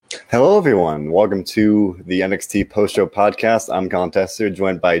Hello, everyone. Welcome to the NXT post-show podcast. I'm Colin Tester,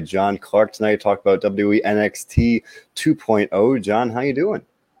 joined by John Clark tonight to talk about WWE NXT 2.0. John, how you doing?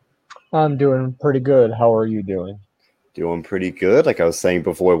 I'm doing pretty good. How are you doing? Doing pretty good. Like I was saying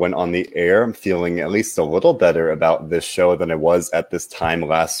before I went on the air, I'm feeling at least a little better about this show than I was at this time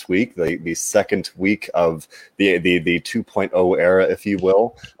last week, the second week of the 2.0 era, if you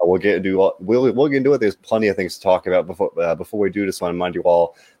will. We'll get into it. There's plenty of things to talk about before we do. Just want to remind you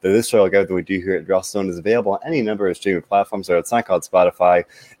all that this show, like everything we do here at WrestleZone, is available on any number of streaming platforms. So it's SoundCloud, Spotify,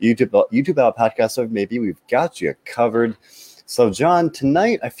 YouTube, Podcast. So maybe we've got you covered. So, John,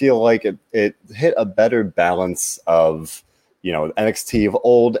 tonight I feel like it hit a better balance of, NXT of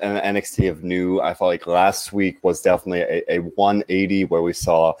old and NXT of new. I felt like last week was definitely a 180 where we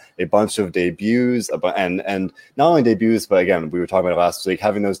saw a bunch of debuts and not only debuts, but again, we were talking about last week,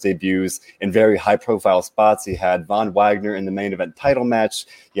 having those debuts in very high-profile spots. You had Von Wagner in the main event title match.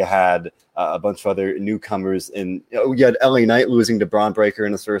 You had a bunch of other newcomers you had LA Knight losing to Braun Breaker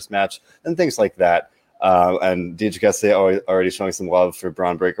in his first match and things like that. And Deidre Gussie already showing some love for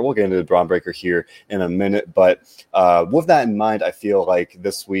Braun Breaker. We'll get into the Braun Breaker here in a minute. But with that in mind, I feel like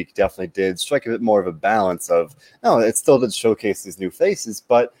this week definitely did strike a bit more of a balance of, it still did showcase these new faces,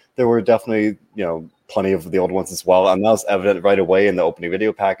 but there were definitely, plenty of the old ones as well. And that was evident right away in the opening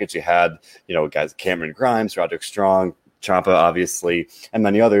video package. You had, guys, Cameron Grimes, Roderick Strong, Ciampa, obviously, and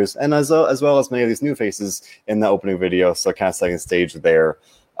many others. And as well as many of these new faces in the opening video. So kind of setting the stage there.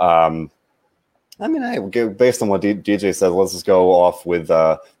 Based on what DJ said, let's just go off with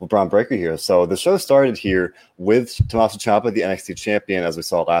Braun Breaker here. So the show started here with Tommaso Ciampa, the NXT champion, as we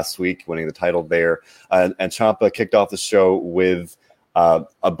saw last week, winning the title there. And Ciampa kicked off the show with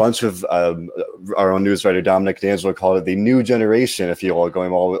a bunch of our own news writer, Dominic D'Angelo, called it the new generation, if you will,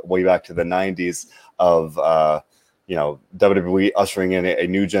 going all the way back to the 90s of WWE ushering in a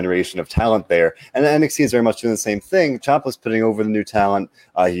new generation of talent there. And NXT is very much doing the same thing. Ciampa's putting over the new talent.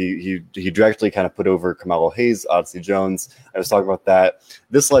 He directly kind of put over Carmelo Hayes, Odyssey Jones. I was talking about that.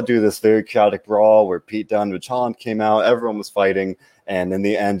 This led to this very chaotic brawl where Pete Dunne, Rich Holland came out. Everyone was fighting. And in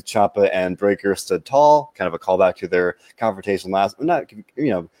the end, Ciampa and Breaker stood tall, kind of a callback to their confrontation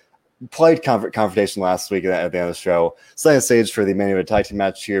confrontation last week at the end of the show. Setting the stage for the main event tag team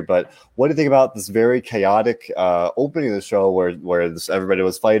match here. But what do you think about this very chaotic opening of the show where everybody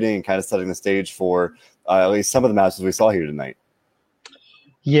was fighting and kind of setting the stage for at least some of the matches we saw here tonight?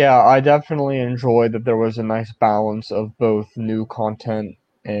 Yeah, I definitely enjoyed that there was a nice balance of both new content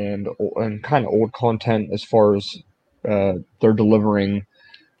and kind of old content as far as they're delivering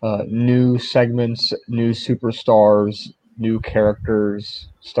new segments, new superstars, new characters,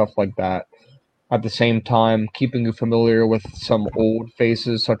 stuff like that. At the same time, keeping you familiar with some old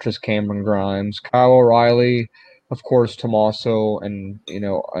faces such as Cameron Grimes, Kyle O'Reilly, of course, Tommaso, and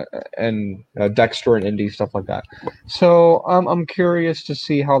Dexter and Indy, stuff like that. So I'm curious to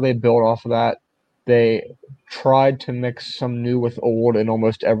see how they build off of that. They tried to mix some new with old in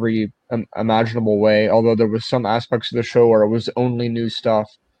almost every imaginable way, although there was some aspects of the show where it was only new stuff.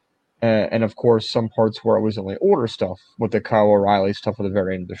 And of course, some parts where it was only older stuff with the Kyle O'Reilly stuff at the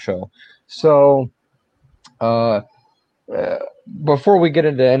very end of the show. So, before we get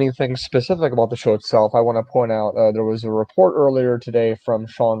into anything specific about the show itself, I want to point out there was a report earlier today from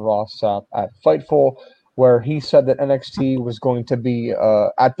Sean Ross Sapp at Fightful where he said that NXT was going to be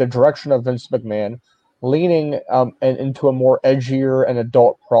at the direction of Vince McMahon, leaning into a more edgier and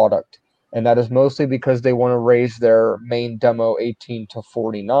adult product. And that is mostly because they want to raise their main demo 18 to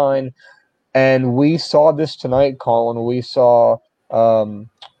 49. And we saw this tonight, Colin. We saw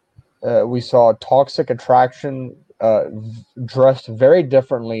Toxic Attraction dressed very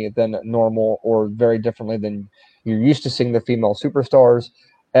differently than normal, or very differently than you're used to seeing the female superstars.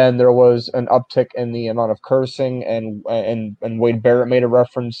 And there was an uptick in the amount of cursing, and Wade Barrett made a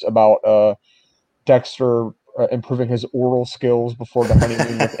reference about Dexter improving his oral skills before the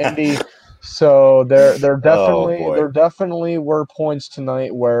honeymoon with Indy. So there definitely were points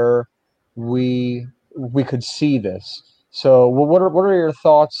tonight where we could see this. So what are your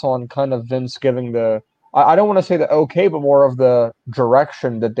thoughts on kind of Vince giving I don't want to say the okay, but more of the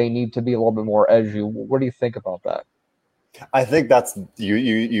direction that they need to be a little bit more edgy? What do you think about that? I think that's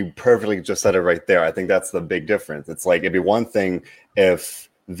you perfectly just said it right there. I think that's the big difference. It's like it'd be one thing if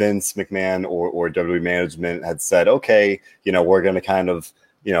Vince McMahon or WWE management had said, okay, we're going to kind of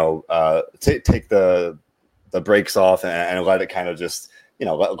take the brakes off and let it kind of just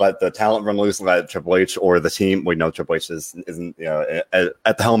let the talent run loose, let Triple H or the team. We know Triple H isn't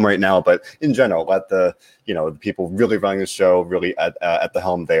at the helm right now, but in general, let the people really running the show really at the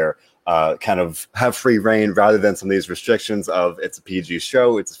helm there. Kind of have free reign rather than some of these restrictions of it's a PG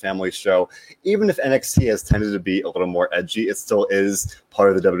show, it's a family show. Even if NXT has tended to be a little more edgy, it still is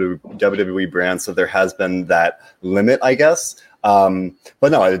part of the WWE brand. So there has been that limit, I guess.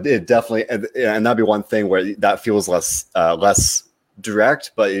 But no, it definitely, and that'd be one thing where that feels less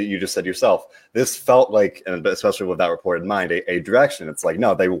direct. But you just said yourself, this felt like, and especially with that report in mind, a direction. It's like,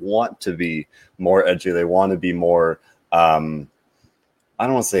 no, they want to be more edgy. They want to be more. I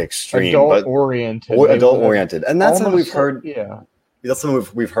don't want to say extreme, but adult-oriented. And that's something we've heard. Yeah. That's something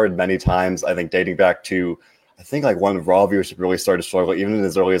we've heard many times, I think, dating back to, like when Raw viewership really started to struggle, even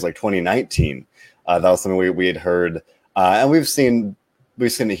as early as like 2019. That was something we had heard. And we've seen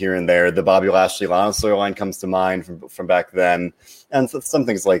it here and there. The Bobby Lashley Lana storyline comes to mind from back then. And some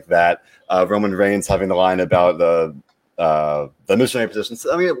things like that. Roman Reigns having the line about the missionary positions.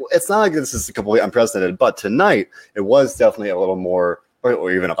 I mean, it's not like this is completely unprecedented, but tonight it was definitely a little more,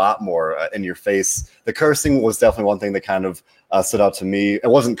 or even a lot more in your face. The cursing was definitely one thing that kind of stood out to me. It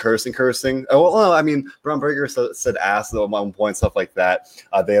wasn't cursing. Oh, well, I mean, Braun Breaker said ass at one point, stuff like that.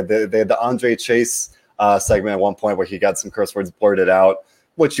 They had the Andre Chase segment at one point where he got some curse words blurted out,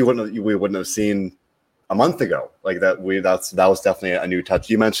 which we wouldn't have seen a month ago. Like that was definitely a new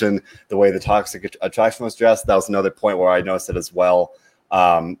touch. You mentioned the way the Toxic Attraction was dressed. That was another point where I noticed it as well,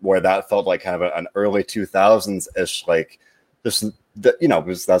 where that felt like kind of an early 2000s-ish, like just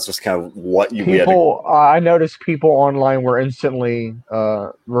because that's just kind of what you people. I noticed people online were instantly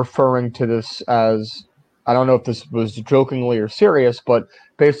referring to this as, I don't know if this was jokingly or serious, but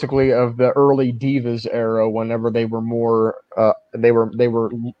basically of the early Divas era, whenever they were more, they were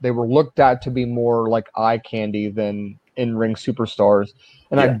looked at to be more like eye candy than in-ring superstars.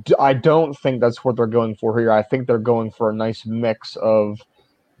 And yeah. I don't think that's what they're going for here. I think they're going for a nice mix of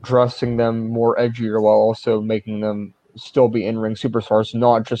dressing them more edgier while also making them still be in-ring superstars,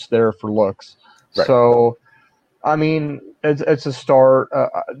 not just there for looks. Right. So, I mean, it's a start.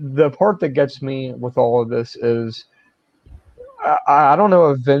 The part that gets me with all of this is I don't know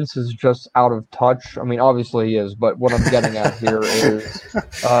if Vince is just out of touch. I mean, obviously he is, but what I'm getting at here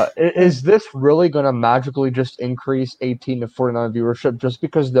is this really going to magically just increase 18 to 49 viewership just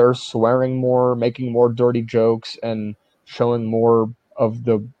because they're swearing more, making more dirty jokes, and showing more of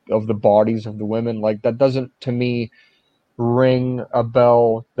the bodies of the women? Like, that doesn't, to me, ring a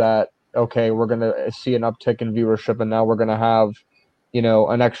bell that, okay, we're going to see an uptick in viewership and now we're going to have,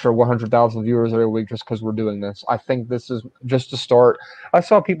 an extra 100,000 viewers every week just because we're doing this. I think this is just a start. I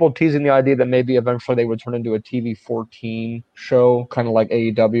saw people teasing the idea that maybe eventually they would turn into a TV-14 show, kind of like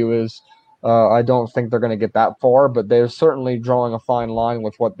AEW is. I don't think they're going to get that far, but they're certainly drawing a fine line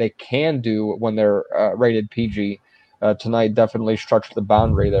with what they can do when they're rated PG. Tonight definitely stretched the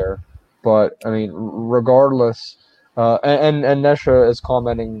boundary there. But, I mean, regardless... and Nesha is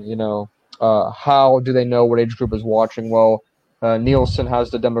commenting, how do they know what age group is watching? Well, Nielsen has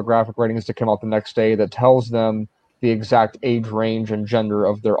the demographic ratings that come out the next day that tells them the exact age range and gender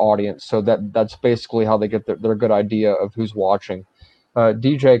of their audience. So that's basically how they get their good idea of who's watching.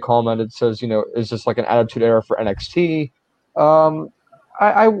 DJ commented, says, is this like an attitude era for NXT?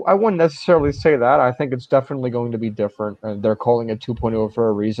 I wouldn't necessarily say that. I think it's definitely going to be different. They're calling it 2.0 for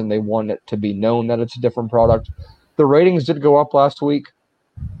a reason. They want it to be known that it's a different product. The ratings did go up last week.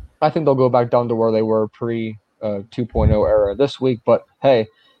 I think they'll go back down to where they were pre 2.0 era this week. But hey,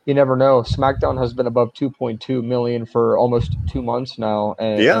 you never know. SmackDown has been above 2.2 million for almost 2 months now,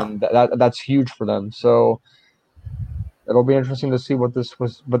 and that's huge for them. So it'll be interesting to see what this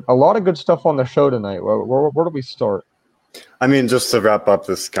was. But a lot of good stuff on the show tonight. Where do we start? I mean, just to wrap up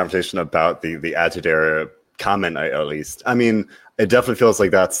this conversation about the Attitude Era comment, at least. I mean, it definitely feels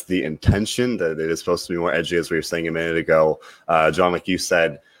like that's the intention, that it is supposed to be more edgy, as we were saying a minute ago. John, like you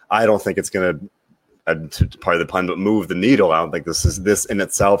said, I don't think it's going to, part of the pun, but move the needle. I don't think this in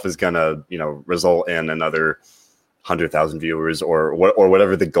itself is going to, result in another 100,000 viewers or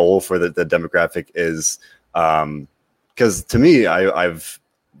whatever the goal for the demographic is. Because to me,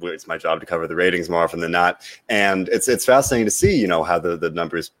 it's my job to cover the ratings more often than not, and it's fascinating to see how the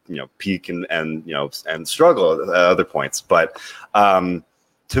numbers peak and struggle at other points. But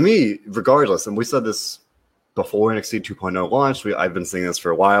to me, regardless, and we said this before NXT 2.0 launched, I've been saying this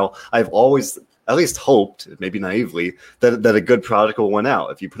for a while. I've always at least hoped, maybe naively, that a good product will win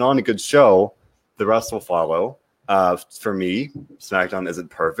out. If you put on a good show, the rest will follow. For me, SmackDown isn't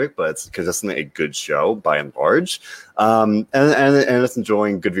perfect, but it's consistently a good show by and large. And it's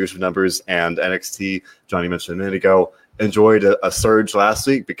enjoying good viewership numbers. And NXT, Johnny mentioned a minute ago, enjoyed a surge last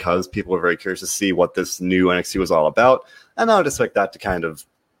week because people were very curious to see what this new NXT was all about. And I would expect that to kind of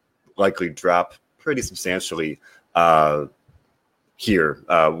likely drop pretty substantially here,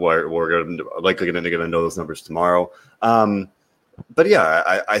 where we're likely going to know those numbers tomorrow. But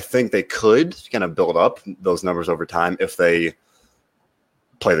yeah, I think they could kind of build up those numbers over time if they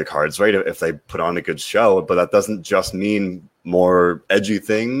play the cards right, if they put on a good show. But that doesn't just mean more edgy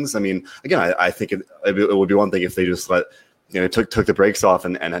things. I mean, again, I think it would be one thing if they just took the brakes off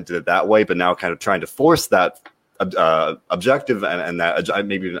and did it that way, but now kind of trying to force that objective and that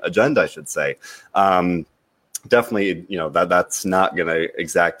maybe an agenda, I should say. Definitely, that's not going to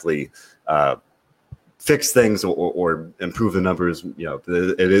exactly fix things or improve the numbers.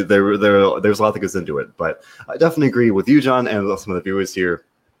 There's a lot that goes into it, but I definitely agree with you, John, and some of the viewers here.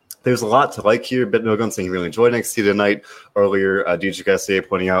 There's a lot to like here. Bit Milgun saying he really enjoyed NXT tonight. Earlier, DJ Garcia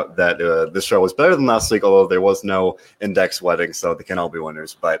pointing out that this show was better than last week, although there was no index wedding, so they can all be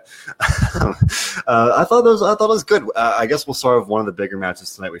winners. But I thought it was good. I guess we'll start with one of the bigger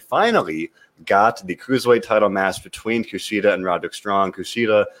matches tonight. We finally got the Cruiserweight title match between Kushida and Roderick Strong.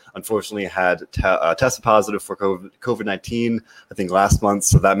 Kushida, unfortunately, had tested positive for COVID-19, I think, last month,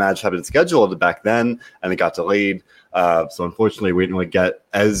 so that match had been scheduled back then, and it got delayed. So unfortunately, we didn't really get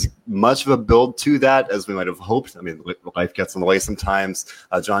as much of a build to that as we might have hoped. I mean, life gets in the way sometimes.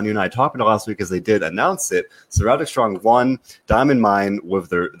 John, you and I talked about it last week as they did announce it. So Roderick Strong won. Diamond Mine with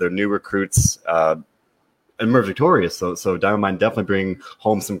their new recruits emerged victorious. So Diamond Mine definitely bring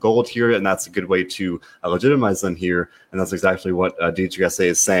home some gold here, and that's a good way to legitimize them here. And that's exactly what DGSA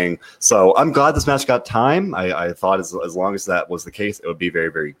is saying. So I'm glad this match got time. I thought as long as that was the case, it would be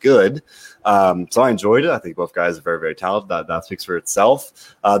very, very good. So I enjoyed it. I think both guys are very, very talented. That speaks for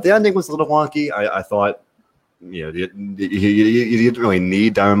itself. The ending was a little wonky. I thought, you didn't really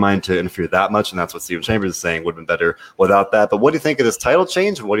need Diamond Mine to interfere that much, and that's what Steven Chambers is saying would have been better without that. But what do you think of this title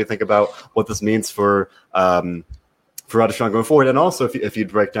change, and what do you think about what this means for Roderick Strong going forward? And also, if you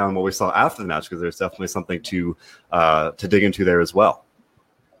break down what we saw after the match, because there's definitely something to dig into there as well.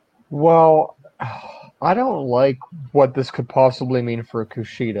 Well, I don't like what this could possibly mean for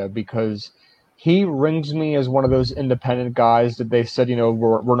Kushida, because he rings me as one of those independent guys that they said,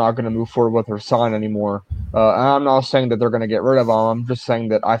 we're not going to move forward with or sign anymore. And I'm not saying that they're going to get rid of him. I'm just saying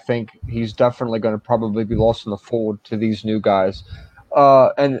that I think he's definitely going to probably be lost in the fold to these new guys.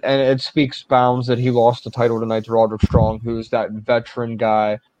 And it speaks bounds that he lost the title tonight to Roderick Strong, who's that veteran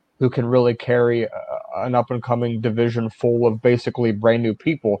guy who can really carry an up-and-coming division full of basically brand new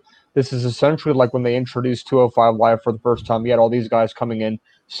people. This is essentially like when they introduced 205 Live for the first time. You had all these guys coming in.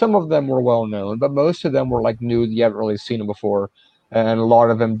 Some of them were well-known, but most of them were like new. You haven't really seen them before. And a lot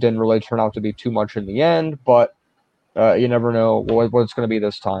of them didn't really turn out to be too much in the end, but you never know what it's going to be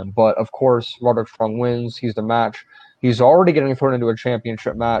this time. But, of course, Roderick Strong wins. He's the match. He's already getting thrown into a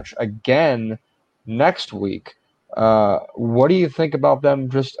championship match again next week. What do you think about them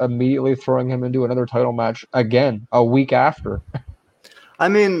just immediately throwing him into another title match again a week after? I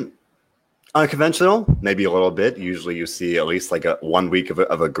mean, unconventional, maybe a little bit. Usually you see at least like 1 week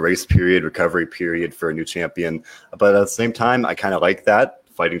of a grace period, recovery period for a new champion. But at the same time, I kind of like that.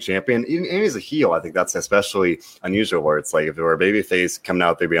 Fighting champion, even as a heel, I think that's especially unusual, where it's like if there were a babyface coming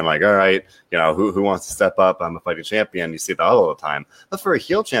out there being like, all right, who wants to step up? I'm a fighting champion. You see that all the time. But for a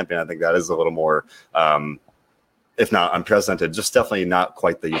heel champion, I think that is a little more, if not unprecedented, just definitely not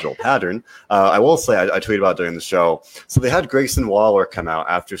quite the usual pattern. I will say, I tweeted about during the show. So they had Grayson Waller come out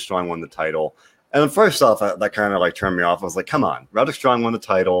after Strong won the title. And first off, that kind of like turned me off. I was like, come on, Roderick Strong won the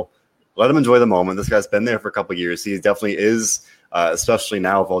title. Let him enjoy the moment. This guy's been there for a couple of years. He definitely is, especially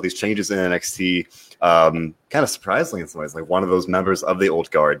now with all these changes in NXT, kind of surprisingly in some ways, like one of those members of the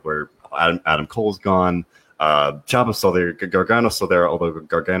old guard where Adam Cole's gone. Ciampa's still there. Gargano's still there, although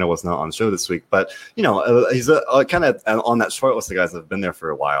Gargano was not on the show this week. But, he's kind of on that short list of guys that have been there for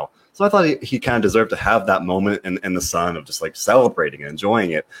a while. So I thought he kind of deserved to have that moment in the sun of just like celebrating and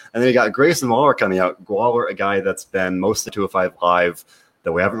enjoying it. And then you got Grayson Waller coming out. Waller, a guy that's been most of 205 Live,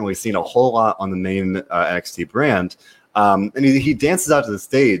 that we haven't really seen a whole lot on the main NXT brand. And he dances out to the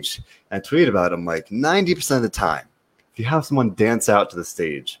stage. And I tweeted about him like 90% of the time, if you have someone dance out to the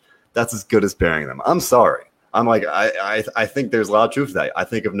stage, that's as good as burying them. I'm sorry. I'm like, I think there's a lot of truth to that. I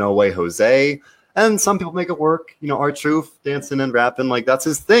think of No Way Jose, and some people make it work. R-Truth dancing and rapping, like that's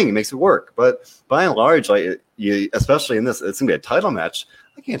his thing. He makes it work. But by and large, like especially in this, it's gonna be a title match.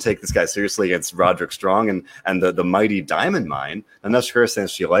 I can't take this guy seriously against Roderick Strong and the mighty Diamond Mine. I'm not sure since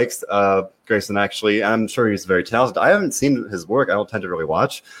she likes Grayson, actually. I'm sure he's very talented. I haven't seen his work. I don't tend to really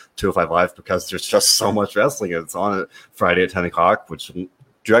watch 205 Live because there's just so much wrestling. It's on a Friday at 10 o'clock, which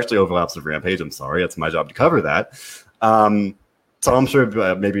directly overlaps with Rampage. I'm sorry. It's my job to cover that. So I'm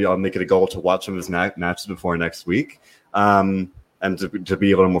sure maybe I'll make it a goal to watch some of his matches before next week, and to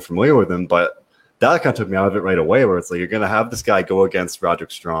be a little more familiar with him. But that kind of took me out of it right away, where it's like you're going to have this guy go against Roderick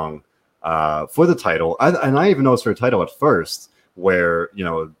Strong for the title. I even know it's for a title at first, where,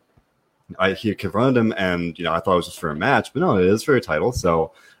 he confronted him and, I thought it was just for a match, but no, it is for a title.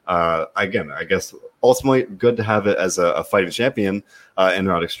 So again, I guess ultimately good to have it as a fighting champion in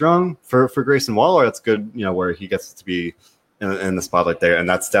Roderick Strong. For Grayson Waller, that's good, where he gets to be in the spotlight there. And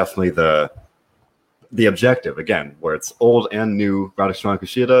that's definitely the objective, again, where it's old and new. Roderick Strong,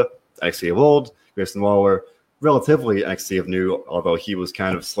 Kushida, NXT of old. Grayson Waller, relatively NXT of new, although he was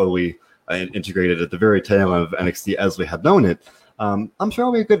kind of slowly integrated at the very tail end of NXT as we had known it. I'm sure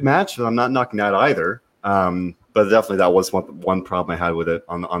it'll be a good match, and I'm not knocking that either. But definitely that was one problem I had with it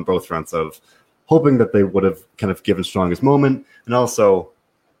on both fronts, of hoping that they would have kind of given Strong his moment, and also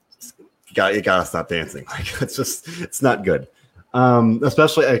you gotta stop dancing. Like, it's not good.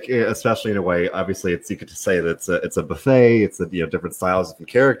 Especially in a way. Obviously, you could say that it's a buffet. It's different styles, different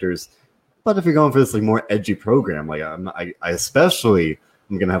characters. But if you're going for this more edgy program, I especially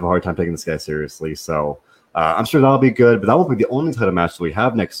am gonna have a hard time taking this guy seriously. So I'm sure that'll be good. But that won't be the only title match that we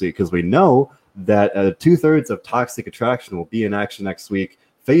have next week, because we know that 2/3 of Toxic Attraction will be in action next week,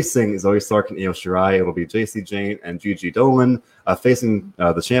 facing Zoe Stark and Io Shirai. It'll be JC Jane and Gigi Dolan facing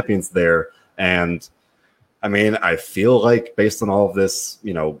the champions there. And I mean, I feel like based on all of this,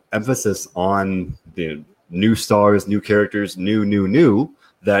 emphasis on the new stars, new characters, new,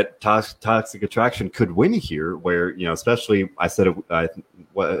 that Toxic Attraction could win here, where, especially I said it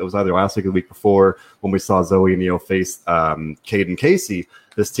was either last week or the week before when we saw Zoe and Io face Cade and Casey.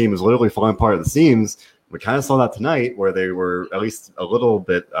 This team is literally falling apart at the seams. We kind of saw that tonight, where they were at least a little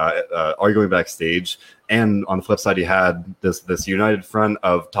bit arguing backstage. And on the flip side, you had this united front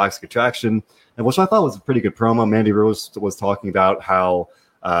of Toxic Attraction, and which I thought was a pretty good promo. Mandy Rose was talking about how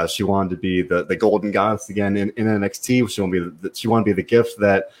she wanted to be the golden goddess again in NXT. She wanted to be the gift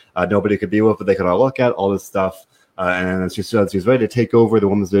that nobody could be with, but they could all look at, all this stuff. And she said she was ready to take over the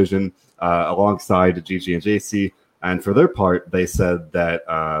women's division alongside Gigi and JC. And for their part, they said that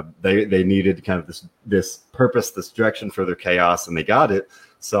they needed kind of this purpose, this direction for their chaos, and they got it.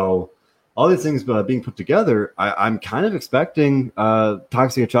 So all these things being put together, I'm kind of expecting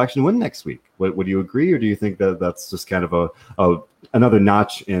Toxic Attraction to win next week. Would you agree, or do you think that that's just kind of another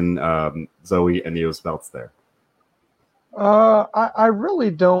notch in Zoe and Io's belts there? I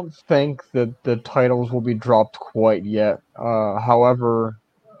really don't think that the titles will be dropped quite yet. However,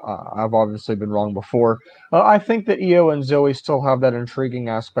 I've obviously been wrong before. I think that Io and Zoe still have that intriguing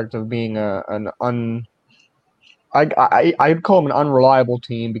aspect of being I'd call them an unreliable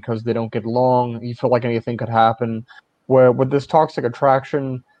team, because they don't get along. You feel like anything could happen. Where with this Toxic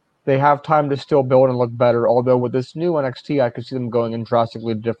Attraction, they have time to still build and look better. Although with this new NXT, I could see them going in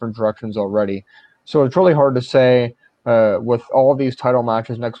drastically different directions already. So it's really hard to say. With all these title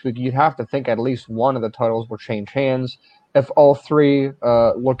matches next week, you'd have to think at least one of the titles will change hands. If all three,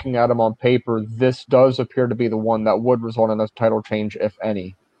 looking at them on paper, this does appear to be the one that would result in a title change, if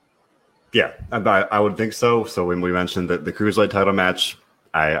any. Yeah, I would think so. So when we mentioned that the Cruiserweight title match,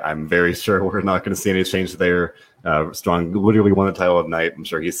 I'm very sure we're not going to see any change there. Strong literally won the title of the night. I'm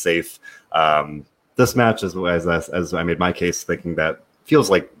sure he's safe. This match, as I made my case, thinking that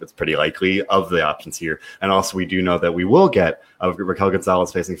feels like it's pretty likely of the options here. And also, we do know that we will get Raquel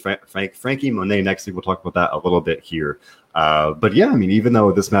Gonzalez facing Frankie Monet next week. We'll talk about that a little bit here. But yeah, I mean, even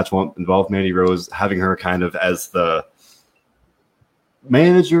though this match won't involve Mandy Rose, having her kind of as the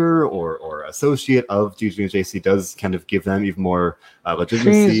manager or associate of Gigi and JC does kind of give them even more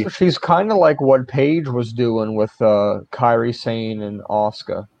legitimacy. She's kind of like what Paige was doing with Kairi Sane and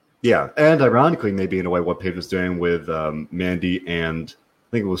Asuka. Yeah, and ironically, maybe in a way, what Paige was doing with Mandy and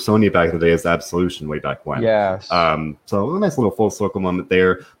I think it was Sonya back in the day as Absolution way back when. Yes. So a nice little full circle moment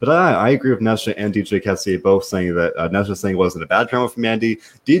there. But I agree with Nesha and DJ Cassidy both saying that Nesha saying it wasn't a bad promo for Mandy.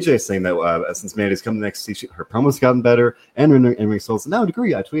 DJ saying that since Mandy's come to NXT, her promo's gotten better. And Ring Souls. And I would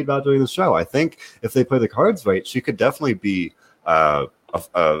agree. I tweeted about doing the show. I think if they play the cards right, she could definitely be at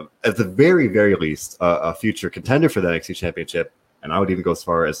the very, very least a future contender for the NXT Championship. And I would even go as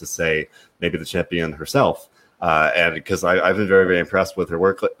far as to say maybe the champion herself. And because I've been very, very impressed with her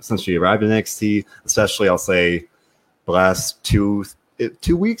work since she arrived in NXT, especially I'll say the last 2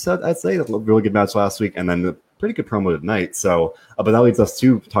 weeks, I'd say. A really good match last week and then a pretty good promo tonight. So, but that leads us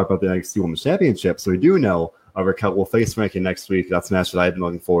to talk about the NXT Women's Championship. So we do know Raquel will face Frankie next week. That's a match that I've been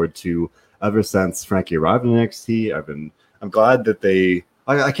looking forward to ever since Frankie arrived in NXT. I'm glad that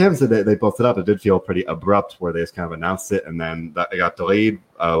I can't say that they built it up. It did feel pretty abrupt where they just kind of announced it and then it got delayed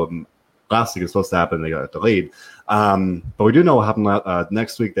last week it was supposed to happen. They got delayed. But we do know what happened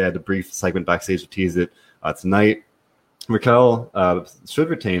next week. They had a brief segment backstage to tease it tonight. Raquel should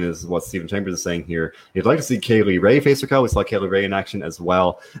retain, is what Stephen Chambers is saying here. He'd like to see Kaylee Ray face Raquel. We saw Kaylee Ray in action as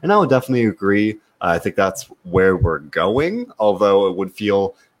well. And I would definitely agree. I think that's where we're going, although it would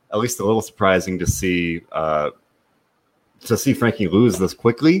feel at least a little surprising to see Frankie lose this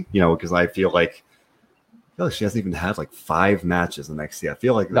quickly, because I feel like she hasn't even had like 5 matches in NXT. I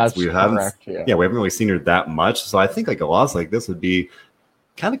feel like we haven't really seen her that much. So I think like a loss like this would be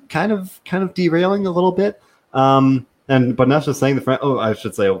kind of derailing a little bit. But Ness just saying I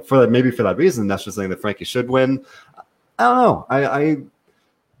should say for that reason, Ness just saying that Frankie should win. I don't know.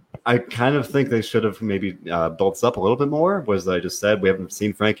 I kind of think they should have maybe built this up a little bit more. As I just said, we haven't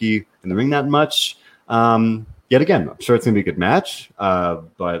seen Frankie in the ring that much. Yet again, I'm sure it's going to be a good match,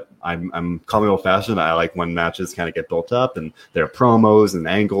 but I'm calling it old-fashioned. I like when matches kind of get built up and there are promos and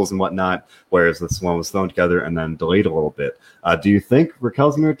angles and whatnot, whereas this one was thrown together and then delayed a little bit. Do you think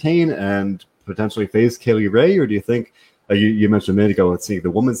Raquel's going to retain and potentially face Kaylee Ray, or do you think you mentioned a minute ago, let's see, the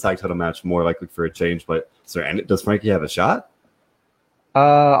women's tag title match more likely for a change, but does Frankie have a shot?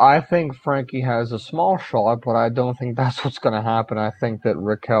 I think Frankie has a small shot, but I don't think that's what's going to happen. I think that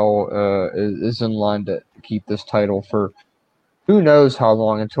Raquel is in line to keep this title for who knows how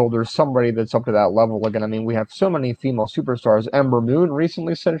long, until there's somebody that's up to that level again. I mean, we have so many female superstars. Ember Moon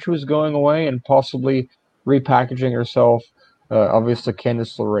recently said she was going away and possibly repackaging herself. Obviously,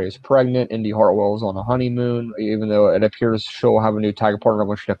 Candice LeRae is pregnant. Indy Hartwell is on a honeymoon, even though it appears she'll have a new tag partner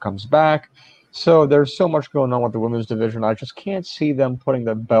when she comes back. So there's so much going on with the women's division. I just can't see them putting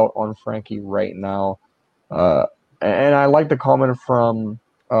the belt on Frankie right now. And I like the comment from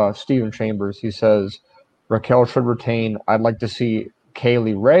Stephen Chambers. He says, Raquel should retain. I'd like to see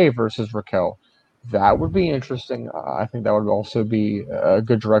Kaylee Ray versus Raquel. That would be interesting. I think that would also be a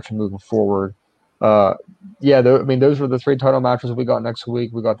good direction moving forward. Those were the 3 title matches we got next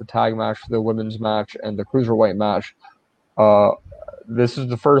week. We got the tag match, the women's match, and the cruiserweight match. This is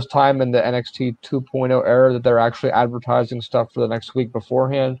the first time in the NXT 2.0 era that they're actually advertising stuff for the next week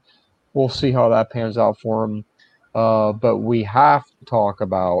beforehand. We'll see how that pans out for them. But we have to talk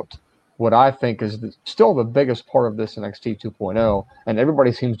about what I think is still the biggest part of this NXT 2.0, and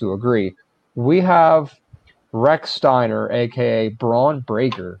everybody seems to agree. We have Rex Steiner, a.k.a. Braun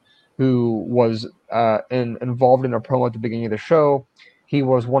Breaker, who was involved in a promo at the beginning of the show. He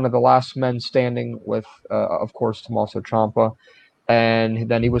was one of the last men standing with, of course, Tommaso Ciampa. And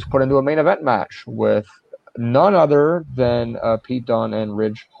then he was put into a main event match with none other than Pete Dunne and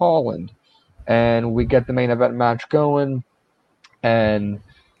Ridge Holland. And we get the main event match going. And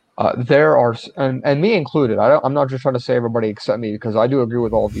there are, and me included, I'm not just trying to say everybody except me, because I do agree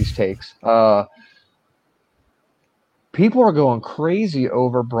with all of these takes. People are going crazy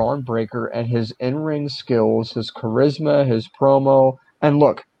over Braun Breaker and his in-ring skills, his charisma, his promo. And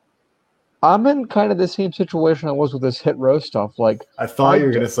look, I'm in kind of the same situation I was with this Hit Row stuff. Like, I thought you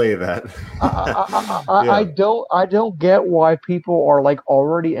were going to say that. I don't get why people are like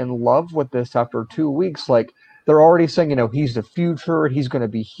already in love with this after 2 weeks. Like, they're already saying, he's the future, he's going to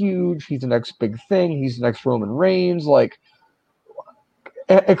be huge, he's the next big thing, he's the next Roman Reigns. Like,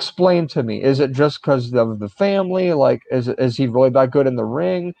 explain to me, is it just because of the family? Like, is he really that good in the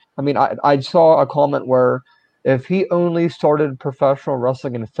ring? I mean, I saw a comment where if he only started professional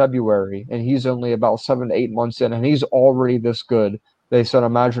wrestling in February and he's only about 7 to 8 months in and he's already this good, they said,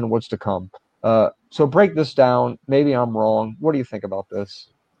 imagine what's to come. So break this down. Maybe I'm wrong. What do you think about this?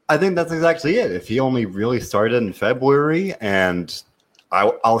 I think that's exactly it. If he only really started in February, and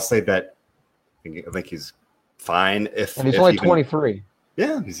I'll say that I think he's fine. And he's only 23.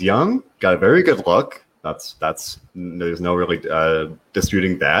 Yeah, he's young, got a very good look. That's there's no really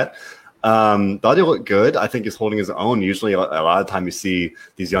disputing that. Thought he looked good. I think he's holding his own. Usually, a lot of time you see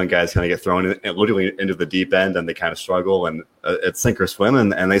these young guys kind of get thrown literally into the deep end, and they kind of struggle, and it's sink or swim,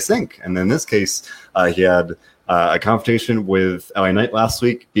 and they sink. And in this case, he had a confrontation with LA Knight last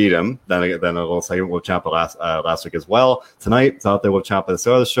week, beat him. Then a little segment with Ciampa last week as well. Tonight, it's out there with Ciampa at the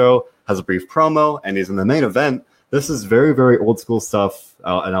start of the show, has a brief promo, and he's in the main event. This is very, very old school stuff.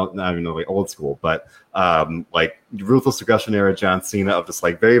 And not even really old school, but like Ruthless Aggression era John Cena, of just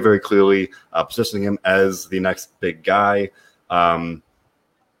like very, very clearly positioning him as the next big guy. So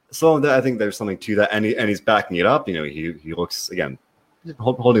I think there's something to that, and he's backing it up. He looks, again,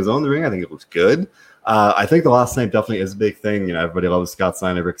 holding his own in the ring. I think it looks good. I think the last name definitely is a big thing. Everybody loves Scott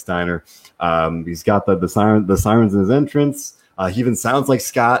Steiner, Rick Steiner. He's got the sirens in his entrance. He even sounds like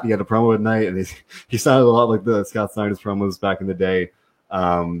Scott. He had a promo at night, and he sounded a lot like the Scott Steiner's promos back in the day.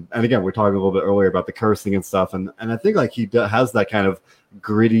 And again, we're talking a little bit earlier about the cursing and stuff, and I think like he has that kind of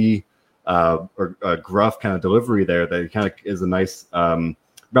gritty, or gruff kind of delivery there that kind of is a nice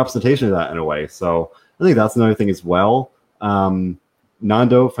representation of that in a way. So I think that's another thing as well.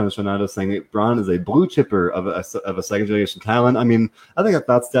 Nando, Financial Nando, saying that Braun is a blue chipper of a second generation talent. I mean, I think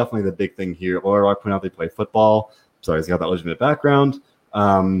that's definitely the big thing here. Laura Rock pointed out they play football, so he's got that legitimate background.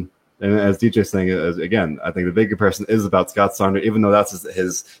 And as DJ's saying, again, I think the big comparison is about Scott Saunders, even though that's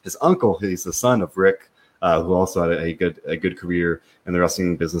his uncle. He's the son of Rick, who also had a good career in the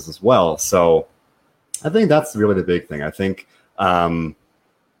wrestling business as well. So I think that's really the big thing. I think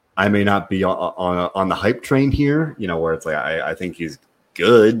I may not be on the hype train here, where it's like I think he's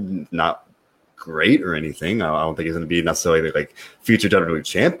good, not great or anything. I don't think he's going to be necessarily like future WWE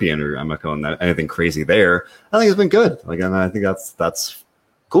champion, or I'm not calling that anything crazy there. I think he's been good. Like, and I think that's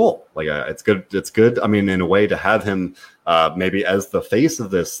cool. Like, it's good. It's good. I mean, in a way, to have him maybe as the face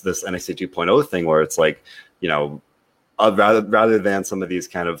of this NXT 2.0 thing, where it's like, rather than some of these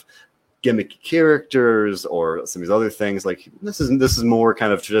kind of gimmicky characters or some of these other things, like this is more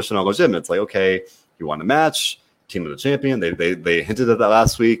kind of traditional, legitimate. It's like, okay, you want a match, team of the champion. They hinted at that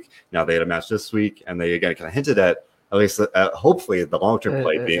last week. Now they had a match this week, and they again kind of hinted at least hopefully the long term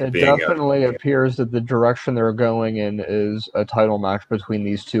play being. It definitely appears that the direction they're going in is a title match between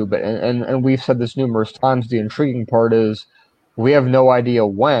these two. But and we've said this numerous times. The intriguing part is we have no idea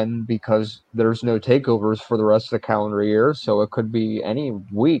when, because there's no takeovers for the rest of the calendar year, so it could be any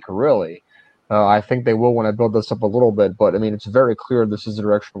week, really. I think they will want to build this up a little bit, but I mean, it's very clear this is the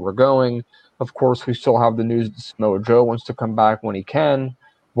direction we're going. Of course, we still have the news that Samoa Joe wants to come back when he can.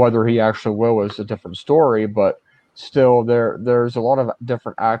 Whether he actually will is a different story, but still, there's a lot of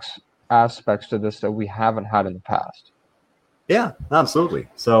different aspects to this that we haven't had in the past. Yeah, absolutely.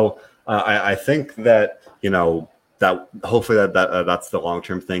 So I think that, that hopefully that's the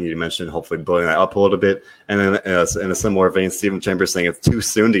long-term thing you mentioned, hopefully building that up a little bit. And then in a similar vein, Stephen Chambers saying it's too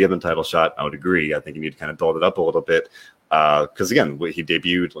soon to give him a title shot. I would agree. I think you need to kind of build it up a little bit. Because again, he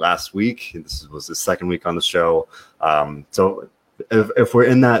debuted last week. This was his second week on the show. So if we're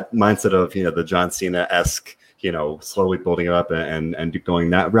in that mindset of, the John Cena-esque, slowly building it up and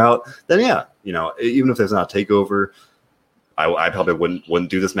going that route, then yeah, even if there's not a takeover, I probably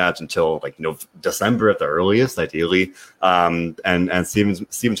wouldn't do this match until like December at the earliest, ideally. And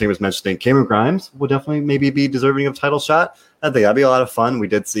Stephen Chambers mentioning Cameron Grimes would definitely maybe be deserving of a title shot. I think that'd be a lot of fun. We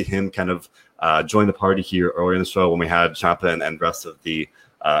did see him kind of join the party here earlier in the show when we had Ciampa and the rest of the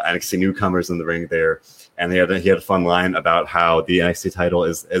NXT newcomers in the ring there. And he had a fun line about how the NXT title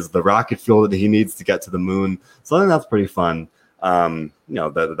is the rocket fuel that he needs to get to the moon. So I think that's pretty fun.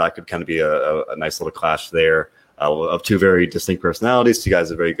 That could kind of be a nice little clash there. Of two very distinct personalities. Two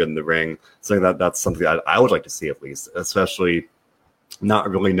guys are very good in the ring. So that's something that I would like to see, at least, especially not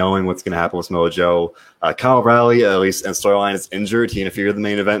really knowing what's going to happen with Samoa Joe. Kyle O'Reilly, at least in storyline, is injured. He interfered in the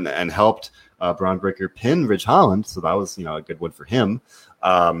main event and helped Braun Breaker pin Ridge Holland. So that was, a good win for him.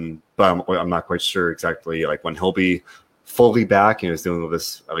 But I'm not quite sure exactly like when he'll be fully back. He's dealing with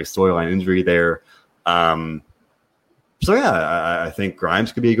this at least storyline injury there. So yeah, I think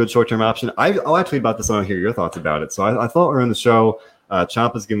Grimes could be a good short-term option. I'll actually about this. I want to hear your thoughts about it. So I thought we were in the show.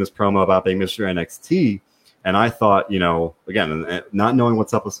 Ciampa's giving this promo about being Mr. NXT, and I thought, again, not knowing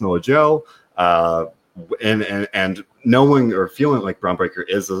what's up with Samoa Joe, and knowing or feeling like Braun Breaker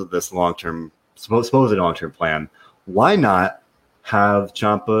is this long-term, supposedly long-term plan. Why not have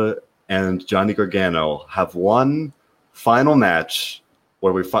Ciampa and Johnny Gargano have one final match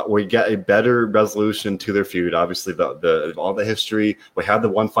where we get a better resolution to their feud? Obviously, all the history. We had the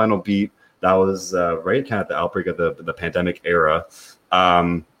one final beat that was right kind of at the outbreak of the pandemic era.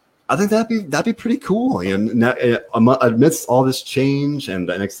 I think that'd be pretty cool. And amidst all this change and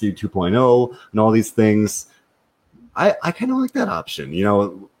the NXT 2.0 and all these things, I kind of like that option.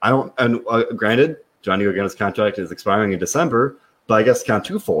 I don't. And granted, Johnny Gargano's contract is expiring in December, but I guess kind of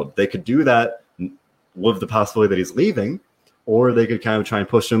twofold. They could do that with the possibility that he's leaving, or they could kind of try and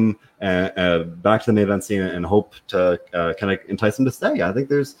push him back to the main event scene and hope to kind of entice him to stay. I think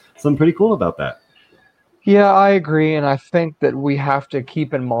there's something pretty cool about that. Yeah, I agree, and I think that we have to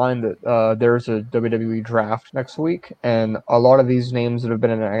keep in mind that there's a WWE draft next week, and a lot of these names that have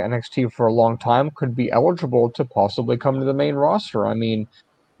been in NXT for a long time could be eligible to possibly come to the main roster. I mean,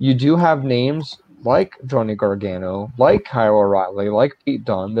 you do have names like Johnny Gargano, like Kyle O'Reilly, like Pete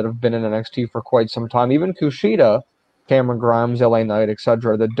Dunne that have been in NXT for quite some time, even Kushida, Cameron Grimes, LA Knight,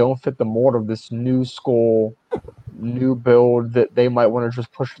 etc., that don't fit the mold of this new school, new build that they might want to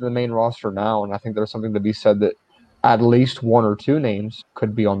just push to the main roster now. And I think there's something to be said that at least one or two names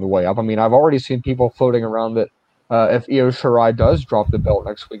could be on the way up. I mean, I've already seen people floating around that if Io Shirai does drop the belt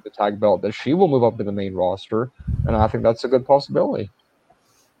next week, the tag belt, that she will move up to the main roster. And I think that's a good possibility.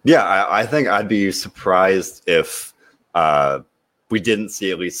 Yeah, I think I'd be surprised if we didn't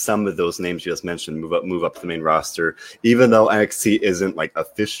see at least some of those names you just mentioned move up to the main roster, even though NXT isn't like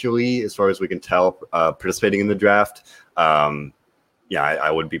officially, as far as we can tell, participating in the draft. Yeah,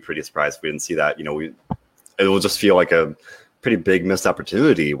 I would be pretty surprised if we didn't see that. It will just feel like a pretty big missed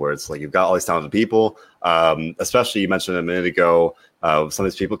opportunity where it's like you've got all these talented people, especially you mentioned a minute ago, some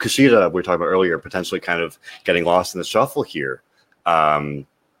of these people, Kushida, we were talking about earlier, potentially kind of getting lost in the shuffle here.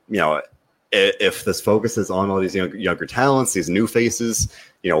 If this focus is on all these younger talents, these new faces,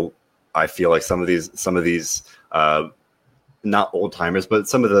 I feel like some of these not old timers, but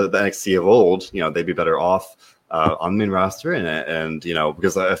some of the NXT of old, they'd be better off on the main roster, and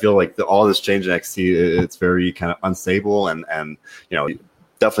because I feel like all this change in NXT, it's very kind of unstable, and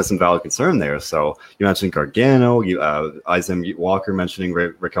definitely some valid concern there. So you mentioned Gargano, Isaac Walker mentioning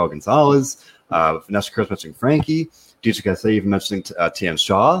Raquel Gonzalez, Vanessa Cruz mentioning Frankie, DJ Cassidy even mentioning Tian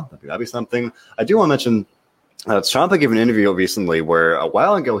Shaw. That'd be something. I do want to mention Ciampa gave an interview recently where a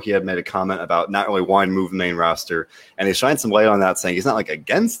while ago he had made a comment about not really wanting to move the main roster, and he shined some light on that, saying he's not like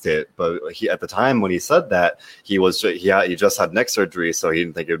against it, but he at the time when he said that he just had neck surgery, so he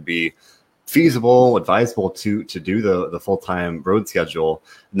didn't think it would be feasible, advisable to do the full-time road schedule.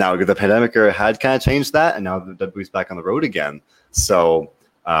 Now the pandemic era had kind of changed that, and now the WWE's back on the road again. So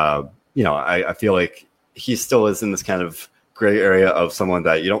I feel like he still is in this kind of gray area of someone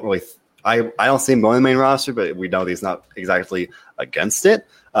that you don't really. I don't see him going to the main roster, but we know that he's not exactly against it.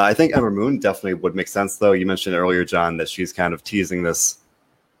 I think Ember Moon definitely would make sense, though. You mentioned earlier, John, that she's kind of teasing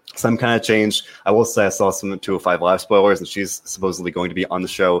some kind of change. I will say I saw some 205 Live spoilers, and she's supposedly going to be on the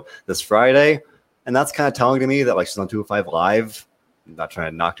show this Friday. And that's kind of telling to me that she's on 205 Live. I'm not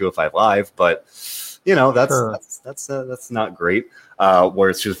trying to knock 205 Live, but that's not great.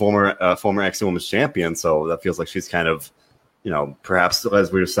 Whereas she's former NXT Women's Champion, so that feels like she's kind of, perhaps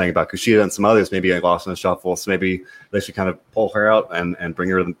as we were saying about Kushida and some others, maybe getting lost in the shuffle. So maybe they should kind of pull her out and bring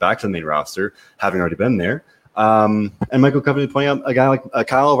her back to the main roster, having already been there. And Michael Coveney pointing out a guy like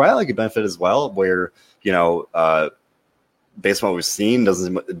Kyle O'Reilly could benefit as well, where, based on what we've seen,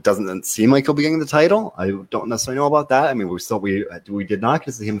 doesn't seem like he'll be getting the title. I don't necessarily know about that. I mean, we did not get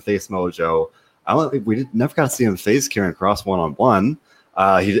to see him face Mojo. Never got to see him face Karrion Kross one-on-one.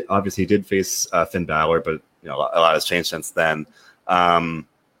 He obviously did face Finn Balor, but a lot has changed since then.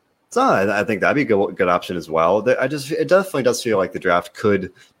 So I think that'd be a good option as well. It definitely does feel like the draft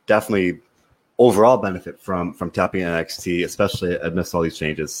could definitely overall benefit from tapping NXT, especially amidst all these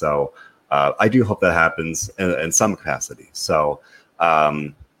changes. So I do hope that happens in some capacity. So,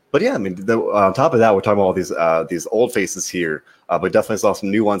 but yeah, I mean, on top of that, we're talking about all these old faces here, but definitely saw some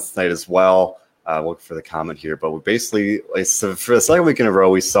new ones tonight as well. Look for the comment here, but we basically, so for the second week in a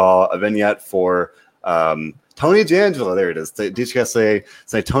row, we saw a vignette for Tony D'Angelo. There it is. DJ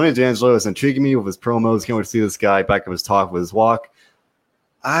say Tony D'Angelo is intriguing me with his promos. Can't wait to see this guy back up his talk with his walk.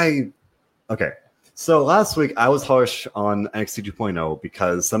 Okay. So last week I was harsh on NXT 2.0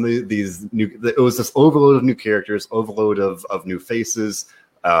 because some of these it was this overload of new characters, overload of new faces,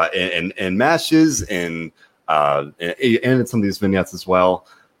 and matches, and in some of these vignettes as well.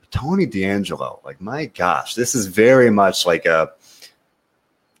 Tony D'Angelo, my gosh, this is very much like a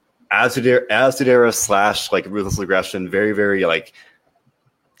Attitude Era / Ruthless Aggression, very, very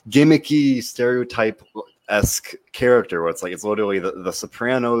gimmicky, stereotype-esque character where it's literally the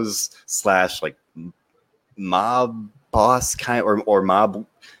Sopranos / mob boss kind or mob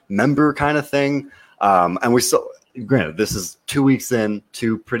member kind of thing. And we saw, granted, this is 2 weeks in,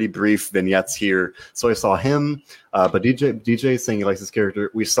 2 pretty brief vignettes here. So I saw him, but DJ saying he likes his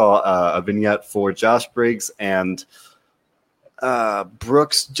character. We saw a vignette for Josh Briggs and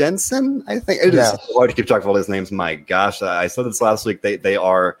Brooks Jensen, I think. It is hard to keep track of all these names. My gosh, I said this last week. They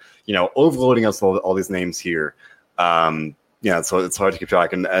are, overloading us with all these names here. So it's hard to keep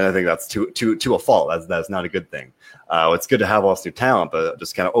track, and I think that's to a fault. That's not a good thing. It's good to have all this new talent, but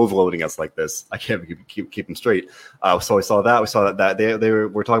just kind of overloading us like this, I can't keep them straight. So we saw that. We saw that they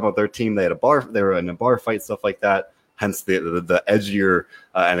were talking about their team. They had a bar. They were in a bar fight, stuff like that. Hence the edgier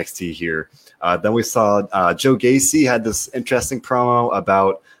NXT here. Then we saw Joe Gacy had this interesting promo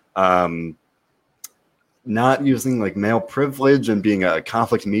about not using male privilege and being a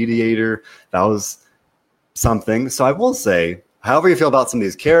conflict mediator. That was something. So I will say, however you feel about some of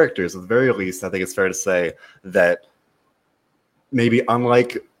these characters, at the very least, I think it's fair to say that maybe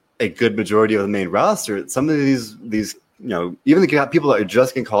unlike a good majority of the main roster, some of these even the people that are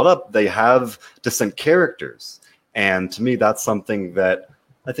just getting called up, they have distinct characters. And to me, that's something that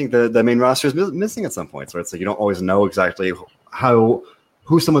I think the main roster is missing at some points, where it's you don't always know exactly who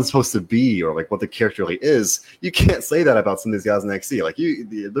who someone's supposed to be or like what the character really is, you can't say that about some of these guys in NXT. Like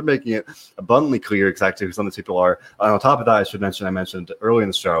they're making it abundantly clear exactly who some of these people are. On top of that, I mentioned earlier in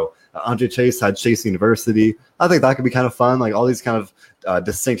the show, Andre Chase had Chase University. I think that could be kind of fun. Like all these kind of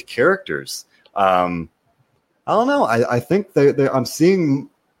distinct characters. I don't know. I think I'm seeing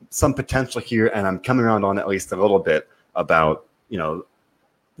some potential here, and I'm coming around on at least a little bit about,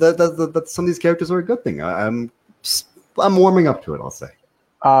 that some of these characters are a good thing. I'm warming up to it, I'll say.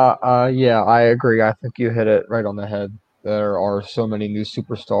 Yeah, I agree. I think you hit it right on the head. There are so many new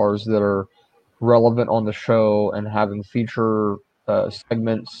superstars that are relevant on the show, and having feature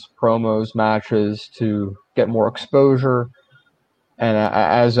segments, promos, matches to get more exposure. And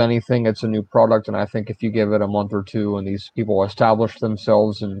as anything, it's a new product, and I think if you give it a month or two and these people establish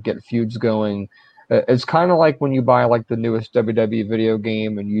themselves and get feuds going, it's kind of like when you buy like the newest WWE video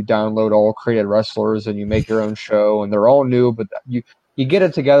game and you download all created wrestlers and you make your own show, and they're all new, but you get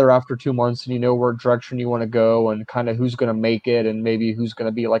it together after 2 months and you know where direction you want to go and kind of who's going to make it and maybe who's going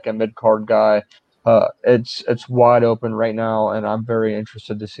to be like a mid-card guy. It's wide open right now, and I'm very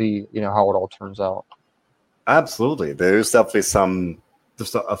interested to see how it all turns out. Absolutely. There's definitely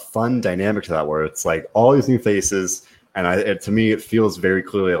just a fun dynamic to that where it's like all these new faces, and to me it feels very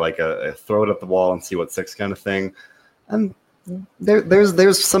clearly like a throw it at the wall and see what sticks kind of thing. And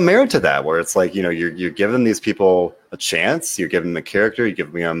there's some merit to that where it's like, you're giving these people a chance, you're giving them a character, you're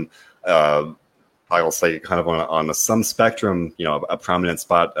giving them I will say kind of on some spectrum, a prominent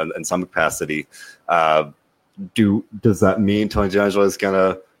spot in some capacity. Does that mean Tony D'Angelo is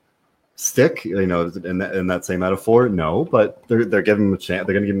gonna stick, in that same metaphor? No, but they're giving him a chance.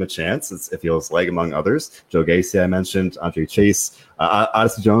 They're going to give him a chance. It feels like, among others, Joe Gacy, I mentioned, Andre Chase,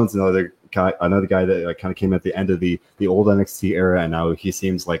 Odyssey Jones, another guy that kind of came at the end of the old NXT era, and now he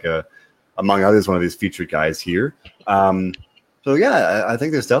seems like among others, one of these featured guys here. So yeah, I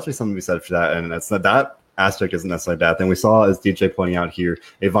think there's definitely something to be said for that, and that aspect isn't necessarily a bad thing. We saw, as DJ pointing out here,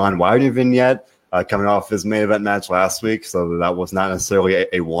 a Von Wagner vignette. Coming off his main event match last week, so that was not necessarily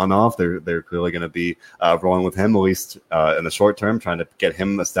a one-off. They're clearly going to be rolling with him, at least in the short term, trying to get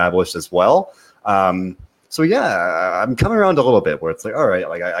him established as well. So yeah, I'm coming around a little bit where it's like, all right,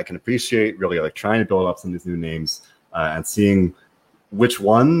 like I can appreciate really like trying to build up some of these new names and seeing which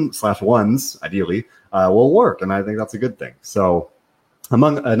ones ideally will work, and I think that's a good thing. So.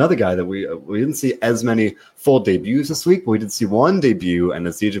 Among another guy that we didn't see as many full debuts this week, but we did see one debut, and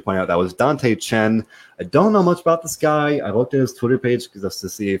as DJ pointed out, that was Dante Chen. I don't know much about this guy. I looked at his Twitter page just to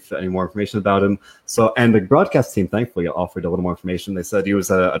see if any more information about him. And the broadcast team thankfully offered a little more information. They said he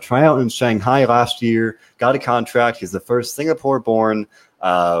was a tryout in Shanghai last year, got a contract. He's the first Singapore-born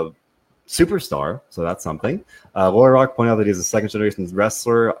superstar, so that's something. Laura Rock pointed out that he's a second-generation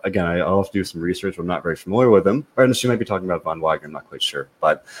wrestler. Again, I'll have to do some research. I'm not very familiar with him. Or she might be talking about Von Wagner. I'm not quite sure.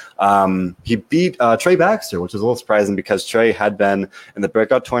 But he beat Trey Baxter, which is a little surprising because Trey had been in the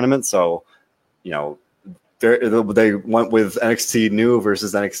breakout tournament. So, they went with NXT new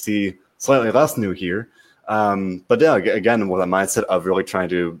versus NXT slightly less new here. But yeah, again, with a mindset of really trying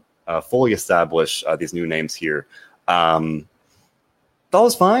to fully establish these new names here. That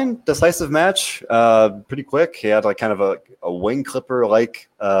was fine. Decisive match, pretty quick. He had like kind of a wing clipper like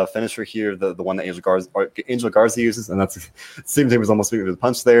finisher here, the one that Angel Garza uses, and it seems he was almost beating with a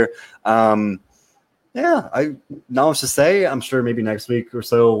punch there. Not much to say. I'm sure maybe next week or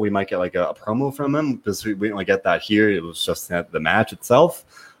so we might get like a promo from him because we didn't really get that here. It was just the match itself.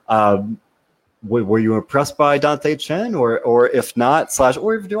 Were you impressed by Dante Chen, or if not,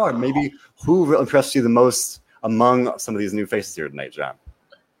 or if you are, maybe who impressed you the most among some of these new faces here tonight, John?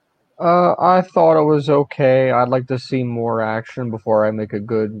 I thought it was okay. I'd like to see more action before I make a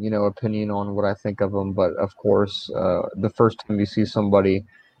good, opinion on what I think of them. But of course, the first time you see somebody,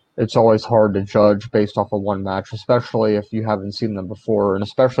 it's always hard to judge based off of one match, especially if you haven't seen them before, and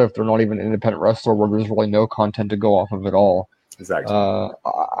especially if they're not even an independent wrestler where there's really no content to go off of at all. Exactly.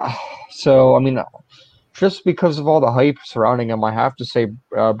 So, I mean, just because of all the hype surrounding him, I have to say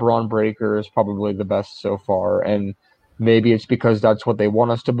Braun Breaker is probably the best so far. And maybe it's because that's what they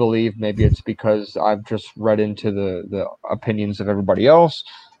want us to believe. Maybe it's because I've just read into the opinions of everybody else.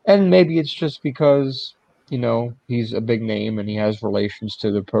 And maybe it's just because, he's a big name and he has relations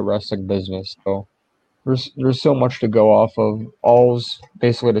to the pro wrestling business. So there's so much to go off of. All's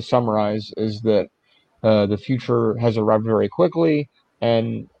basically to summarize is that the future has arrived very quickly,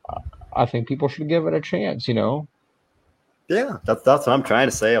 and I think people should give it a chance, Yeah, that's what I'm trying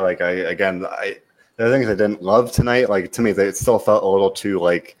to say. Like, the things I didn't love tonight, like, to me, it still felt a little too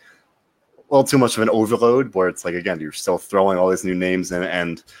much of an overload where it's like, again, you're still throwing all these new names in,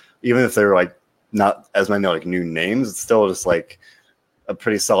 and even if they're like not as many like new names, it's still just like a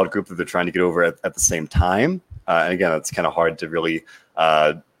pretty solid group that they're trying to get over at the same time. And again, it's kind of hard to really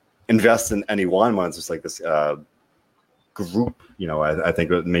invest in any one when it's just like this group. I think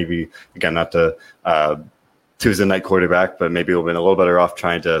maybe, again, not to Tuesday night quarterback, but maybe we've been a little better off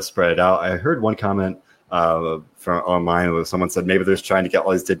trying to spread it out. I heard one comment from online where someone said maybe they're just trying to get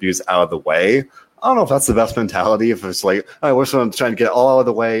all these debuts out of the way. I don't know if that's the best mentality. If it's like, all right, we're just trying to get it all out of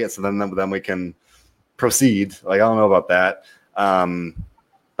the way, so then we can proceed. Like, I don't know about that.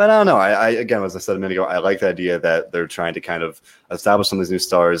 But I don't know. I again, as I said a minute ago, I like the idea that they're trying to kind of establish some of these new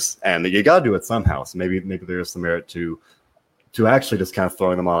stars, and you got to do it somehow. So maybe there's some merit to actually just kind of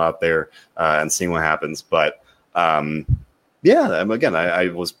throwing them all out there and seeing what happens. But yeah, again, I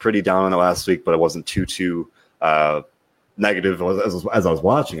was pretty down on it last week, but I wasn't too negative as I was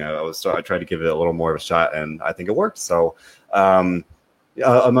watching. I tried to give it a little more of a shot, and I think it worked. So.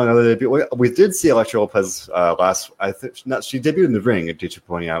 Among other, we did see Elektra Lopez last. She debuted in the ring. Teacher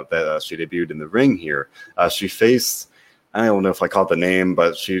pointing out that she debuted in the ring here. She faced, I don't know if I caught the name,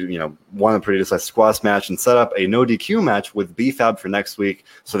 but she won a pretty decisive squash match and set up a no DQ match with B-Fab for next week.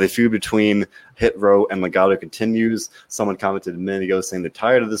 So the feud between Hit Row and Legado continues. Someone commented a minute ago saying they're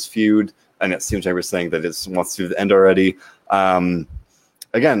tired of this feud, and it seems like we're saying that it wants to end already.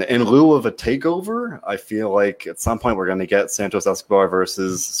 Again, in lieu of a takeover, I feel like at some point we're going to get Santos Escobar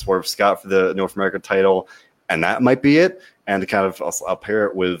versus Swerve Scott for the North American title, and that might be it. And to kind of, I'll pair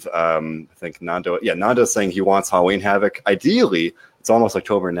it with, I think Nando. Yeah, Nando's saying he wants Halloween Havoc. Ideally, it's almost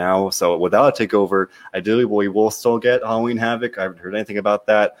October now, so without a takeover, ideally we will still get Halloween Havoc. I haven't heard anything about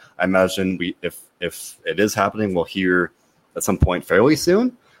that. I imagine if it is happening, we'll hear at some point fairly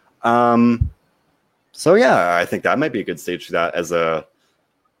soon. So yeah, I think that might be a good stage for that as a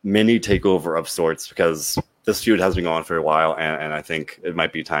mini takeover of sorts, because this feud has been going on for a while, and I think it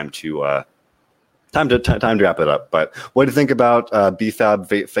might be time to wrap it up. But what do you think about B-Fab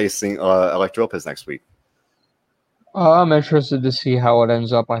facing Elektra Lopez next week? I'm interested to see how it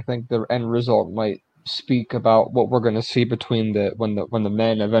ends up. I think the end result might speak about what we're going to see between when the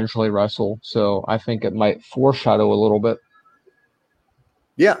men eventually wrestle. So I think it might foreshadow a little bit.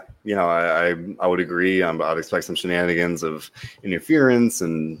 Yeah, I would agree. I'd expect some shenanigans of interference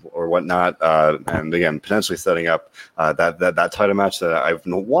or whatnot, and again, potentially setting up that title match that I've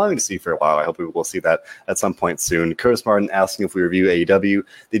been wanting to see for a while. I hope we will see that at some point soon. Curtis Martin asking if we review AEW.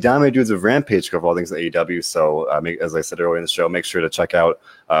 The Dynamite Dudes of Rampage cover all things AEW. So, as I said earlier in the show, make sure to check out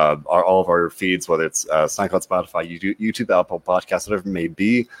all of our feeds, whether it's SoundCloud, Spotify, YouTube, Apple Podcasts, whatever it may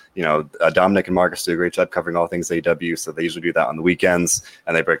be. Dominic and Marcus do a great job covering all things AEW, so they usually do that on the weekends,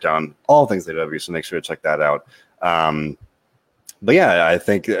 and they break down all things AEW, so make sure to check that out. But yeah, I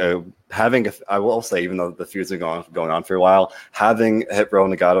think I will say, even though the feuds are going on for a while, having Hit Row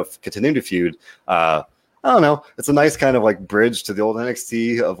and Legado continue to feud, I don't know, it's a nice kind of like bridge to the old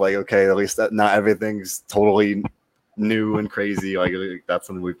NXT of like, okay, at least that not everything's totally new and crazy. Like that's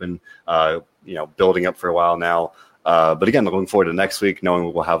something we've been building up for a while now. But again, looking forward to next week,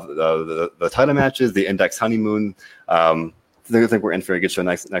 knowing we'll have the title matches, the Index honeymoon. I think we're in for a good show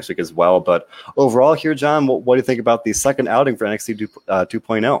next week as well. But overall here, John, what do you think about the second outing for NXT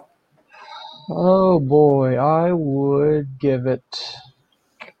 2.0? Oh boy, I would give it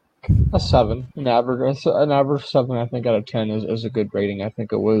a 7, an average 7. I think out of 10 is a good rating. I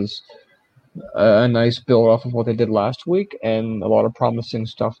think it was a nice build off of what they did last week, and a lot of promising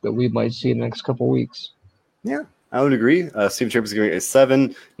stuff that we might see in the next couple of weeks. Yeah, I would agree. Steve Chambers is giving it a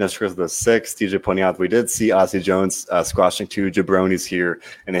 7. Nestor goes with a 6. DJ pointing out that we did see Ozzy Jones squashing 2 jabronis here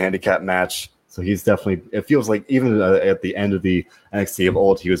in a handicap match. So he's definitely, it feels like even at the end of the NXT of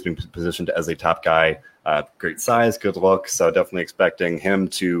old, he was being positioned as a top guy. Great size, good look. So definitely expecting him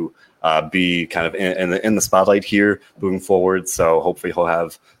to be kind of in the spotlight here moving forward. So hopefully he'll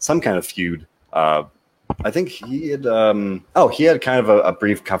have some kind of feud. I think he had kind of a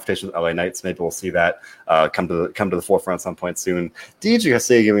brief confrontation with LA Knights. Maybe we'll see that come to the forefront at some point soon. DJ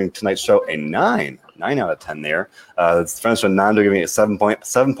Garcia giving tonight's show a 9 out of 10 there. It's French Nando giving it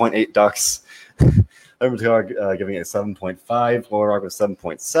 7.8 ducks. Urban giving it a 7.5. Lower Rock with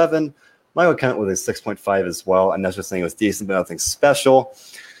 7.7. Michael Kent with a 6.5 as well. And that's just saying it was decent, but nothing special.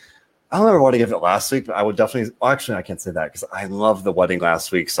 I don't remember what I gave it last week, but I would definitely. Well, actually, I can't say that because I loved the wedding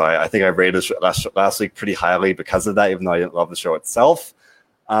last week. So I think I rated last week pretty highly because of that, even though I didn't love the show itself.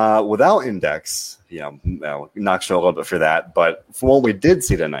 Without Index, knocked show a little bit for that. But from what we did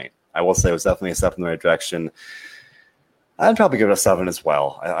see tonight, I will say it was definitely a step in the right direction. I'd probably give it a 7 as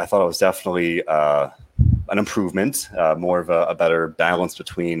well. I thought it was definitely an improvement, more of a better balance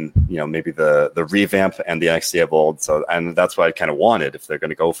between, maybe the revamp and the NXT of old. So, and that's what I kind of wanted. If they're going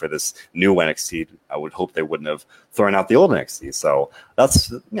to go for this new NXT, I would hope they wouldn't have thrown out the old NXT. So that's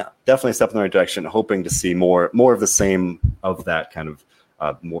definitely a step in the right direction. Hoping to see more of the same of that kind of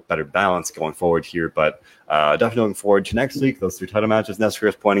more better balance going forward here. But definitely looking forward to next week. Those 3 title matches. Nestor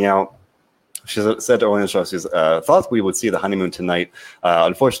is pointing out. She said earlier in the show, she thought we would see the honeymoon tonight.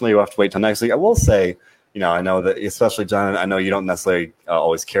 Unfortunately, we'll have to wait till next week. I will say, I know that, especially John, I know you don't necessarily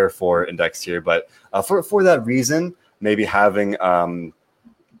always care for Index here, but for that reason, maybe having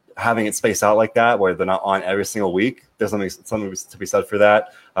it spaced out like that, where they're not on every single week, there's something to be said for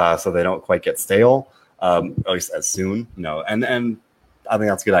that, so they don't quite get stale, at least as soon, and I think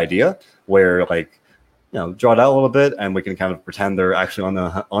that's a good idea, where draw it out a little bit, and we can kind of pretend they're actually on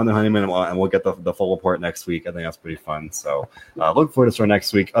the honeymoon, and we'll get the full report next week. I think that's pretty fun. So look forward to start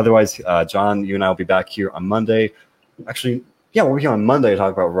next week. Otherwise, John, you and I will be back here on Monday. Actually, we'll be here on Monday to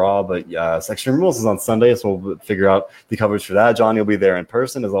talk about Raw, but Extreme Rules is on Sunday, so we'll figure out the coverage for that. John, you'll be there in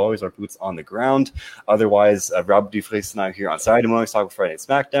person, as always, our boots on the ground. Otherwise, Rob Dufresne and I are here on Saturday morning to talk about Friday Night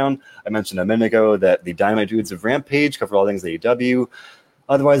SmackDown. I mentioned a minute ago that the Dynamite Dudes of Rampage cover all things AEW.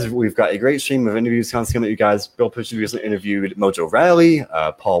 Otherwise, we've got a great stream of interviews constantly coming at you guys. Bill Push recently interviewed Mojo Rawley,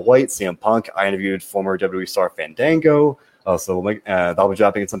 Paul White, CM Punk. I interviewed former WWE star Fandango. So that'll be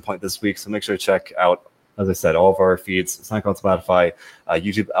dropping at some point this week. So make sure to check out, as I said, all of our feeds, SoundCloud, Spotify,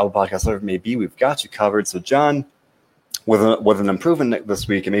 YouTube, Apple Podcasts, whatever it may be. We've got you covered. So, John, with an improvement this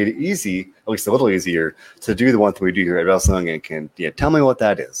week, it made it easy, at least a little easier, to do the one thing we do here at Wrestling. And can tell me what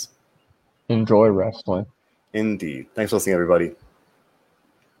that is. Enjoy wrestling. Indeed. Thanks for listening, everybody.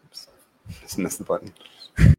 Just missed the button.